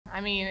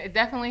I mean, it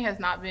definitely has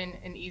not been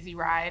an easy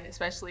ride,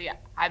 especially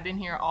I've been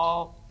here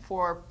all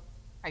for,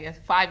 I guess,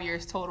 5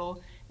 years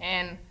total.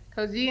 And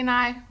Coach G and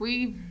I,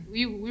 we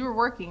were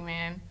working,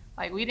 man.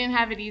 Like, we didn't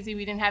have it easy.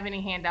 We didn't have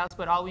any handouts,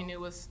 but all we knew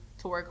was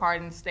to work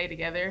hard and stay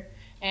together.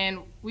 And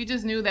we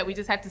just knew that we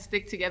just had to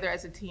stick together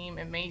as a team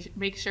and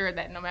make sure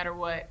that no matter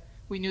what,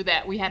 we knew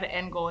that we had an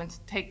end goal and to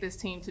take this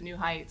team to new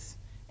heights.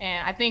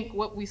 And I think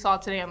what we saw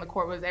today on the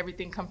court was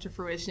everything come to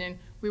fruition.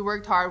 We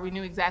worked hard. We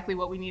knew exactly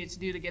what we needed to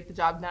do to get the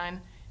job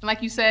done. And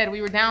like you said,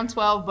 we were down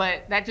 12,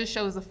 but that just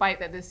shows the fight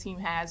that this team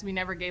has. We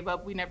never gave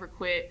up. We never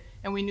quit.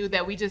 And we knew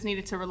that we just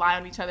needed to rely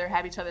on each other,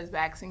 have each other's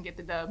backs, and get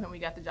the dub. And we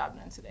got the job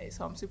done today.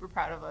 So I'm super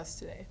proud of us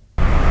today.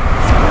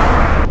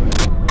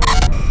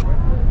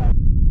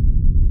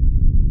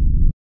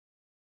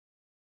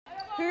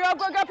 Here up,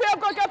 go up here,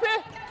 go up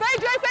here.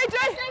 Fade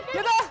J,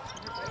 get up.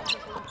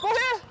 Go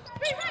here.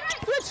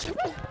 Switch.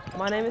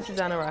 My name is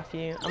Susannah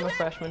Rafiu. I'm a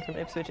freshman from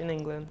Ipswich in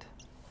England.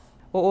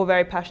 We're all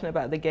very passionate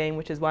about the game,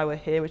 which is why we're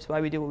here, which is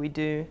why we do what we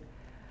do.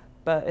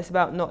 But it's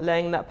about not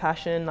letting that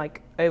passion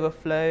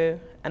overflow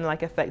and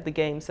affect the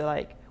game.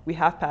 So we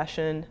have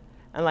passion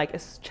and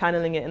it's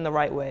channeling it in the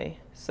right way.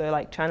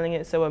 So channeling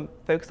it so we're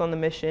focused on the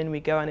mission, we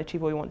go and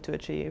achieve what we want to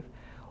achieve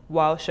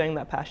while showing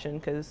that passion,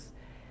 because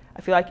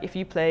I feel like if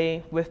you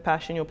play with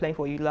passion, you're playing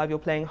for what you love, you're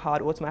playing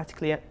hard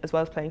automatically, as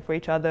well as playing for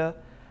each other,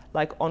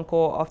 on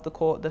court, off the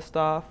court, the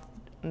staff,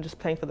 and just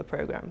playing for the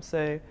program.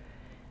 So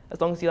as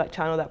long as you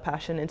channel that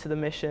passion into the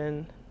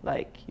mission,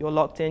 you're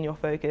locked in, you're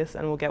focused,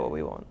 and we'll get what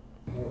we want.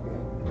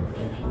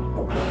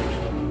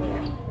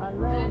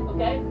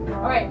 Okay?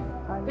 All right.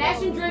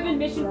 Passion-driven,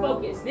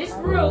 mission-focused. This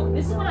group,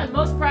 this is what I'm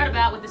most proud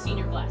about with the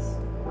senior class.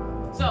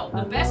 So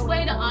the best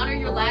way to honor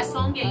your last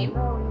home game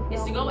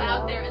is to go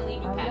out there and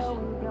lead with passion.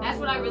 That's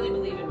what I really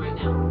believe in right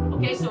now.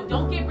 Okay, so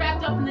don't get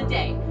wrapped up in the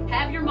day.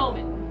 Have your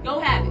moment. Go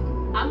have it.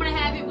 I'm going to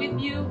have it with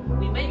you.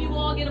 Maybe we'll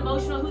all get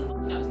emotional.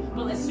 Who knows?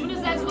 But as soon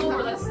as that's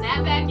over, let's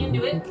snap back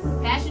into it.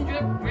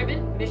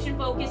 Passion-driven,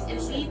 mission-focused,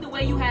 and lead the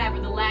way you have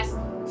for the last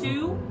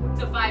 2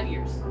 to 5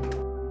 years.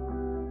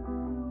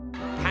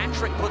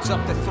 Patrick puts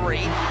up the 3,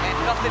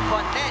 and nothing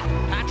but net.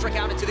 Patrick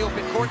out into the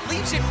open court,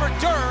 leaves it for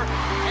Durr,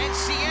 and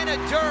Sienna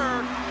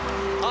Durr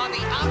on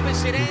the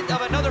opposite end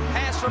of another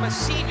pass from a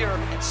senior,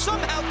 and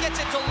somehow gets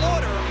it to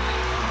Lauder,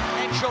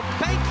 and she'll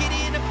bank it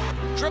in,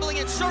 dribbling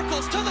in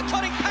circles to the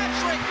cutting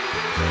Patrick,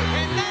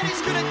 and that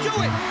is going to do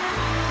it.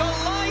 The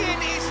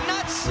Lion is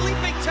not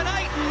sleeping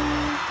tonight.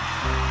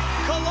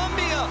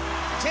 Columbia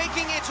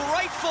taking its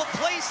rightful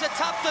place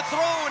atop the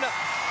throne.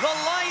 The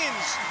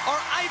Lions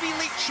are Ivy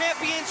League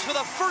champions for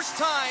the first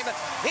time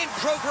in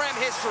program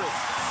history.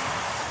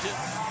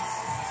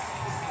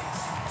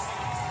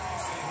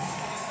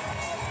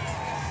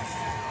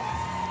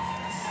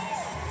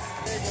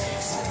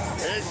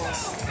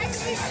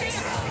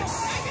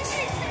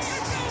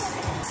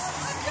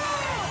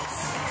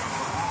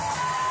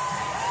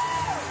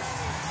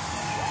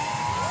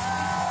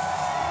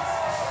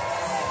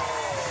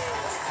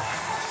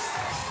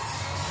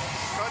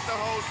 Cut the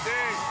whole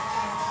thing.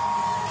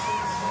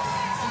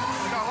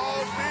 The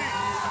whole thing.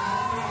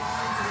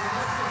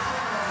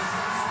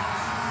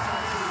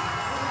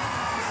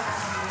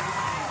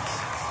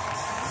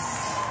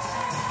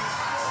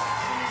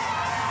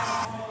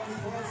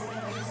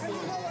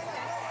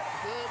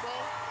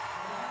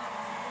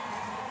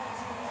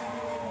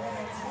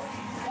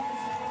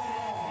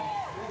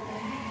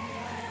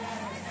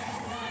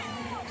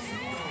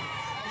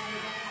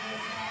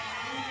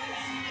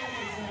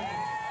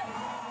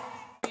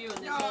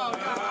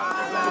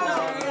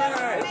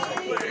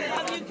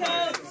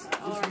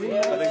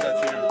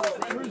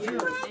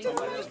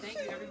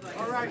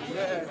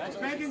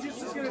 Megan's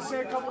just going to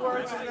say a couple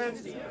words, and then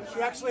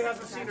she actually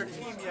hasn't seen her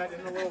team yet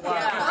in a little while.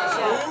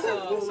 Yeah,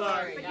 so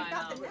sorry. Yeah,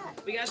 I know.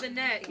 We got the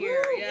net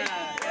here.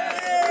 Yeah.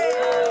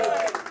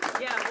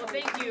 Well,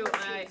 thank you.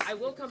 I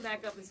will come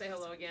back up and say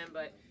hello again,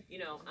 but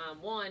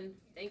one,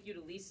 thank you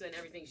to Lisa and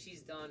everything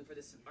she's done for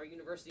this, our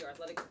university, our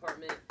athletic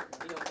department.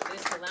 For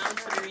this, the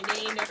lounge to be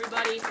renamed.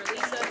 Everybody, for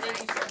Lisa, thank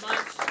you so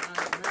much.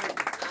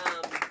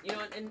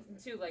 And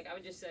two, I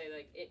would just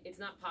say, it's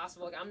not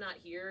possible. I'm not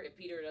here if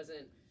Peter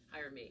doesn't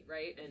hire me,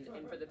 right? And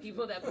for the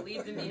people that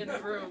believed in me in the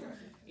room,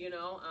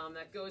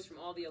 that goes from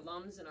all the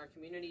alums in our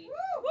community.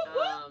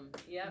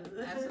 Yeah,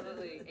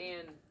 absolutely.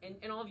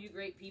 And all of you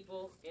great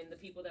people and the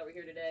people that were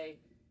here today,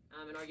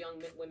 and our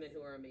young women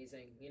who are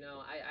amazing.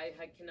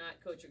 I cannot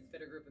coach a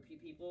better group of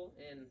people,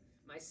 and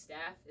my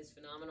staff is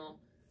phenomenal.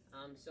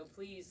 So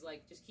please,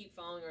 just keep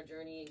following our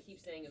journey and keep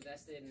staying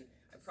invested. And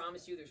I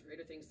promise you there's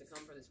greater things to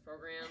come for this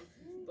program,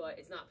 but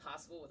it's not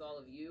possible with all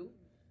of you.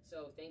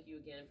 So thank you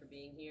again for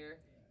being here.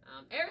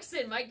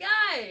 Erickson, my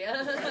guy!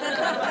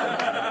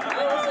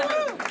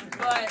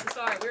 But,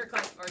 sorry, we were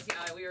class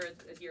RTI, we were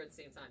here at the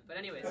same time. But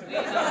anyways,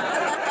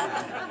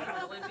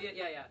 Olympia,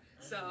 yeah.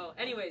 So,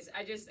 anyways,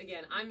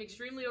 again, I'm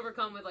extremely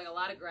overcome with, a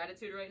lot of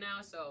gratitude right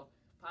now, so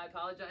I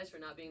apologize for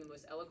not being the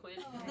most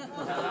eloquent.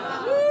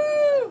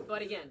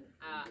 But again,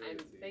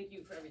 and thank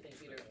you for everything,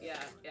 Peter.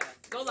 Yeah.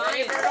 Go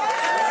Lions!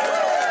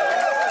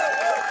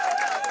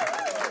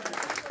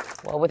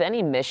 Well, with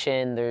any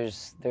mission,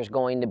 there's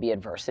going to be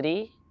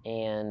adversity,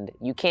 and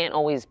you can't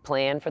always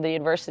plan for the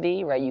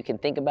adversity, right? You can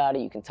think about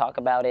it, you can talk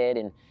about it,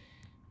 and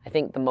I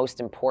think the most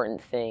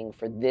important thing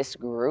for this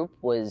group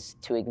was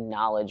to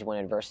acknowledge when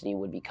adversity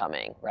would be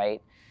coming,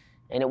 right?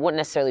 And it wouldn't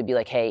necessarily be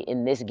like, hey,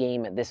 in this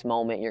game at this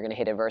moment, you're gonna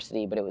hit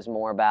adversity, but it was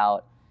more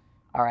about,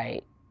 all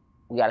right,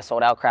 we got a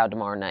sold-out crowd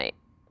tomorrow night.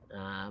 You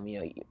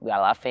know, we got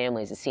a lot of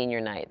families, it's senior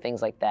night,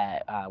 things like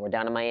that. We're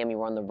down in Miami,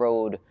 we're on the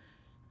road.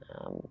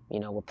 You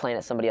know, we're playing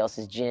at somebody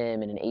else's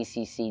gym, in an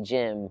ACC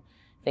gym,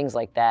 things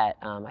like that.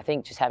 I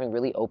think just having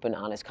really open,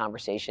 honest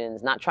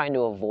conversations, not trying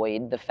to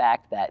avoid the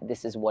fact that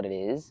this is what it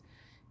is,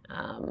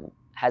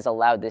 has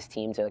allowed this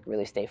team to like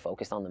really stay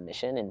focused on the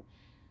mission.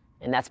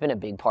 And that's been a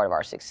big part of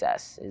our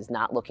success, is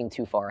not looking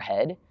too far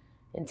ahead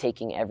and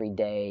taking every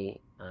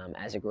day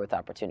as a growth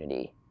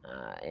opportunity,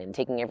 and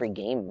taking every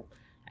game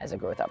as a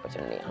growth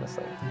opportunity,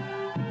 honestly.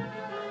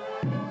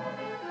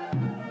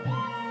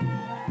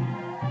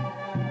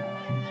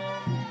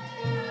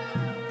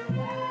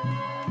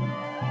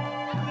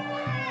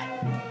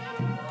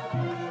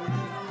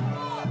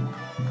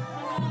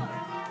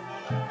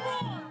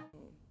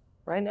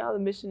 Right now, the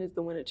mission is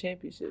to win a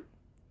championship.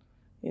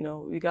 You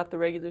know, we got the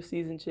regular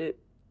season chip,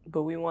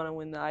 but we want to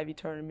win the Ivy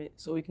tournament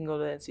so we can go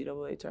to the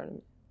NCAA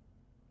tournament.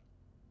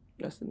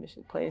 That's the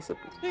mission, plain and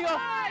simple. Here you go.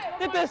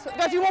 Hit this. I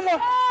got you one more.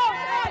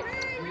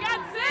 We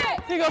got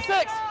 6. Here you go, 6.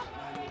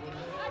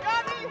 I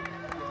got me.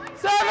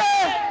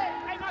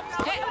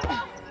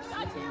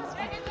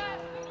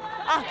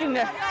 7. In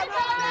there. 9.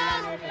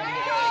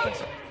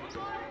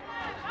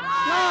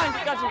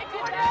 Got you.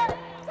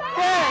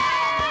 10.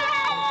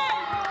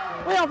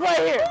 We don't play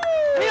here.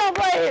 We don't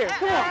play here.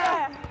 Come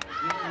on.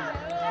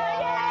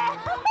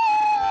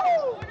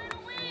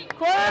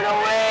 Quarter the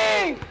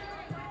wing.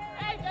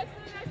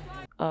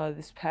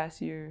 This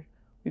past year,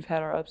 we've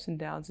had our ups and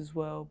downs as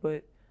well,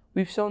 but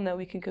we've shown that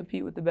we can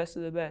compete with the best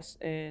of the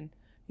best. And,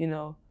 you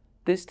know,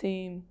 this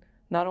team,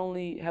 not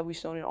only have we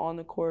shown it on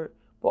the court,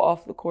 but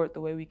off the court,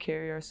 the way we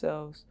carry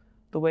ourselves,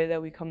 the way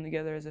that we come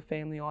together as a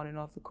family on and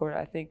off the court,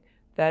 I think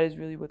that is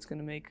really what's going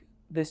to make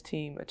this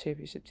team a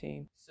championship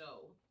team.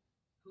 So,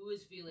 who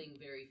is feeling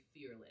very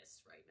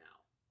fearless right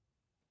now?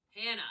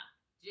 Hannah,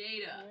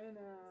 Jada,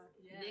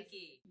 Yes.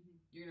 Nikki.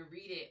 You're going to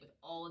read it with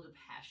all of the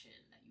passion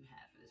that you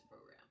have for this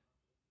program.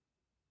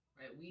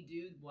 Right? We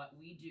do what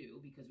we do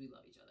because we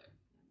love each other.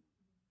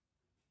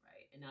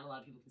 Right? And not a lot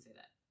of people can say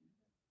that.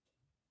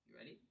 You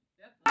ready?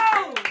 Yep.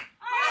 Oh!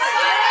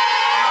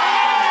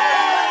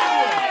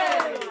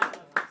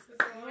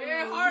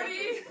 Yeah,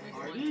 Hardy.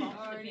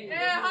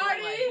 Yeah,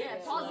 Hardy. Yeah,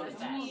 positive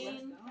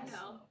team. You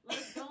know,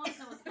 don't let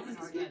someone come in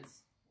our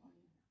heads.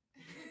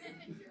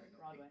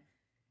 Broadway.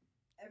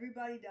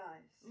 Everybody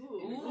dies.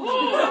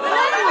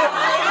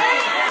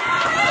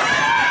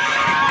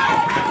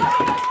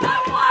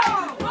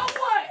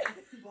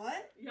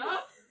 What?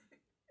 Yup.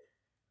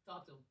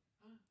 Talk to him.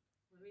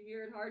 Let me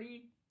hear it, Hardy.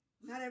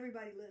 Not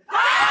everybody lives.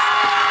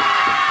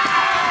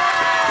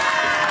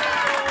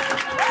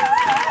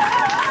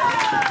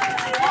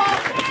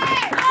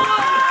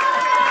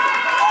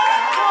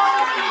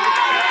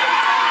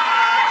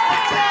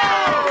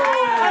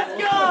 Let's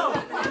go.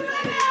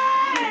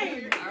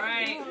 All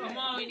right, come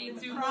on, we need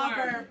 2 more. I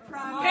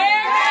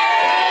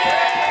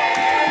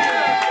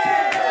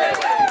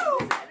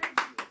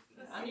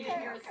need to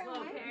hear it slow,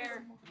 Pear.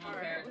 Come on,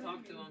 Pear, talk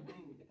to him.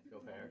 Go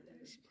Pear.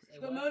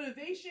 The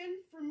motivation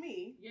for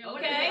me. Yeah,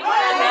 okay.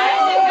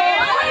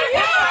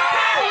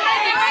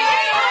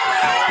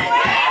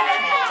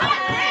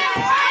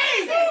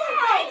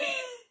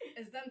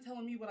 Is them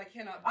telling me what I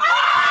cannot do.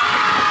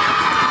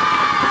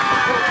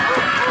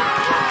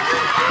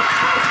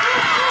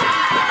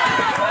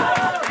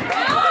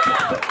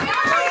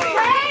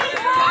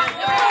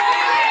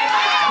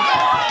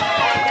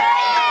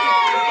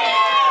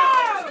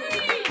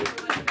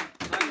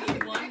 I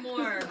need 1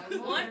 more.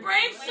 1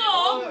 brave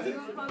soul.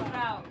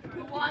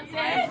 Who wants it?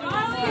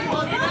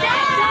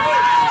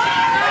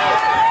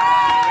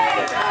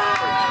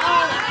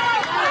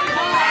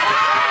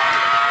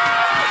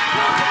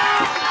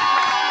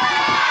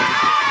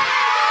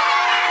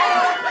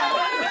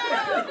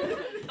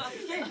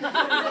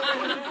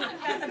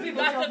 You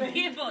got the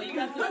people. You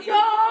got the people.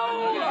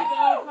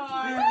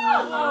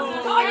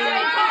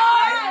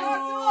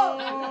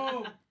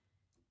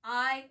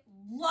 I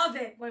love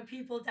it when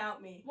people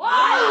doubt me.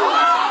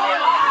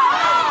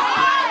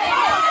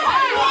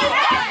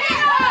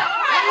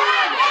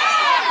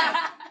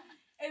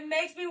 It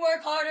makes me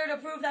work harder to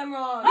prove them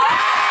wrong.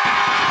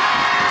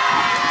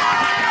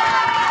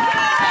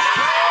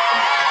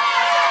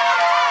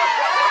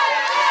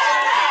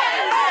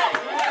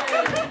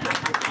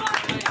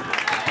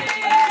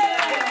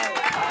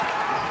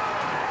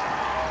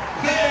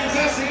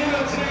 That's the end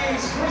of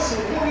today's first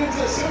women's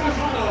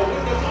semifinal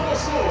with the final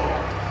score.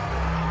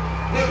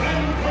 The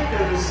Penn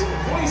Quakers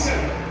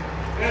 47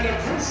 and the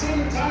Princeton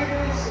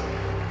Tigers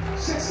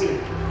 60.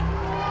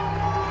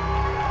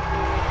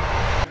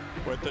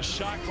 But With the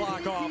shot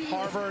clock off,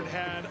 Harvard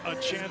had a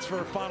chance for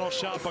a final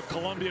shot, but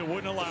Columbia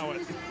wouldn't allow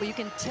it. Well, you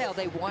can tell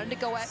they wanted to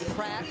go at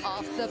Pratt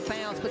off the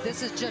bounce, but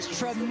this is just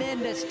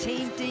tremendous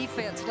team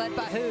defense led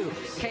by who?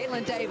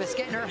 Kaitlyn Davis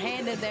getting her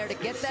hand in there to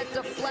get that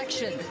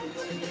deflection.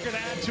 We're going to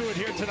add to it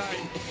here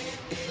tonight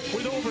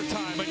with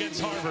overtime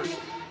against Harvard.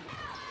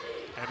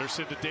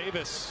 Anderson to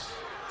Davis.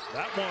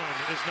 That one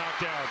is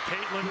knocked down.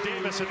 Kaitlyn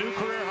Davis, a new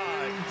career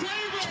high.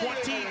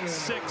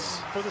 26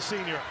 for the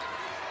senior.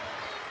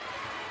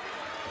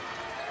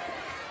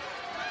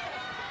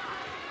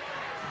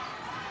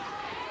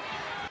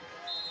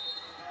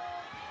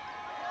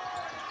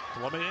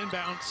 Columbia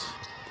inbounds.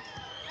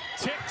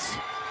 Ticked.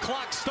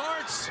 Clock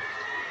starts.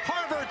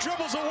 Harvard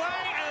dribbles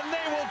away, and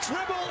they will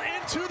dribble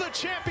into the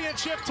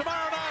championship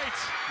tomorrow night.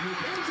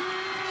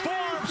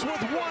 Forbes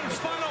with one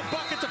final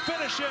bucket to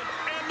finish it,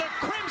 and the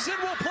Crimson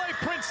will play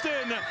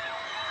Princeton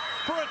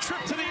for a trip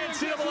to the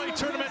NCAA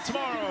tournament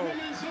tomorrow.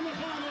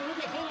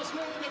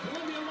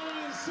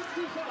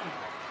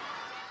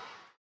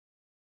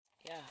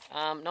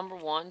 Yeah, number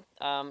one,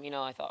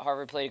 I thought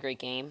Harvard played a great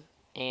game,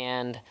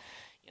 and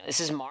this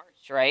is March,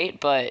 right?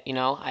 But,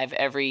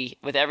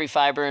 with every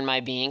fiber in my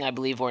being, I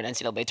believe we're an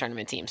NCAA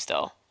tournament team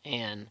still.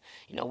 And,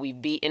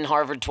 we've beaten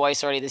Harvard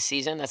twice already this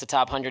season. That's a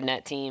top 100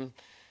 net team.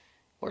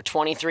 We're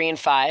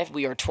 23-5.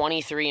 We are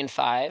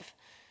 23-5.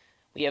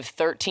 We have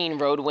 13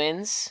 road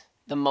wins,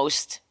 the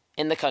most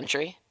in the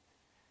country.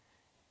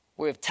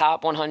 We have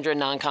top 100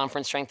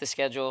 non-conference strength of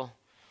schedule.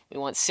 We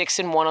went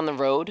 6-1 on the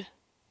road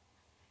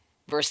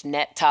versus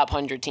net top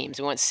 100 teams.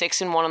 We went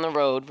 6-1 on the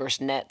road versus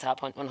net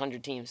top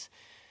 100 teams.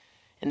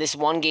 And this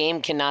one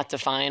game cannot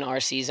define our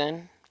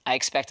season. I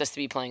expect us to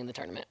be playing in the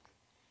tournament.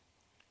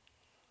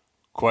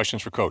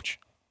 Questions for Coach?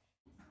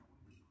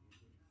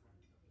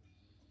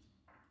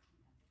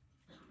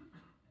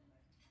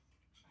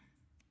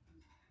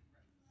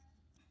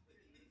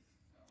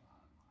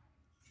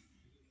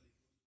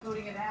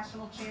 Including a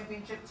national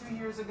championship 2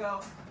 years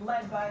ago,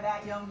 led by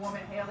that young woman,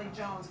 Haley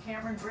Jones.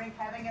 Cameron Brink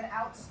having an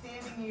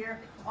outstanding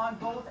year on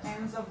both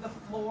ends of the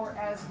floor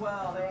as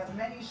well. They have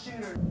many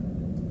shooters.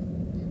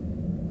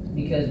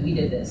 Because we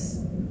did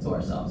this to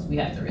ourselves. We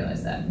have to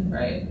realize that,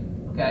 right?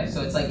 Okay,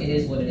 so it's like it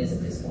is what it is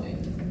at this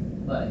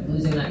point. But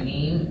losing that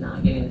game,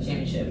 not getting the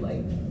championship,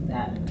 like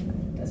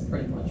that's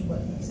pretty much what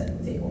set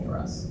the table for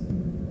us.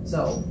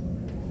 So,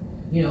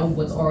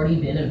 what's already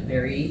been a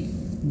very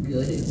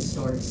good and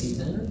historic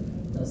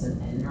season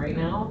doesn't end right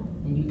now,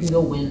 and you can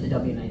go win the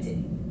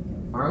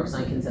W19. Marks,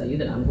 I can tell you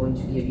that I'm going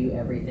to give you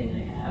everything I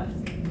have.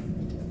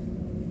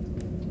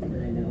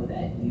 And I know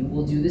that you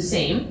will do the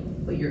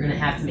same, but you're gonna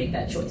have to make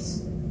that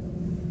choice.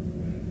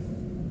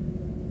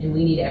 And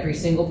we need every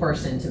single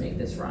person to make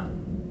this run.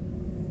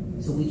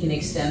 So we can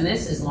extend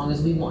this as long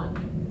as we want.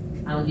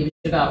 I don't give a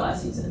shit about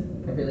last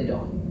season. I really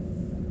don't.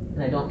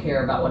 And I don't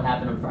care about what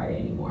happened on Friday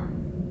anymore.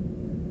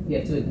 We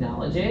have to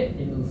acknowledge it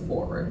and move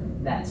forward.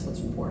 That's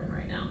what's important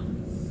right now.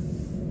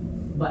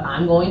 But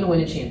I'm going to win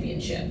a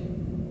championship.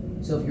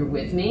 So if you're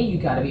with me, you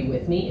gotta be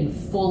with me and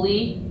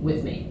fully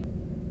with me.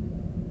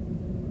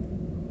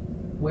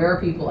 Where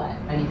are people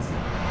at? I need to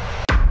know.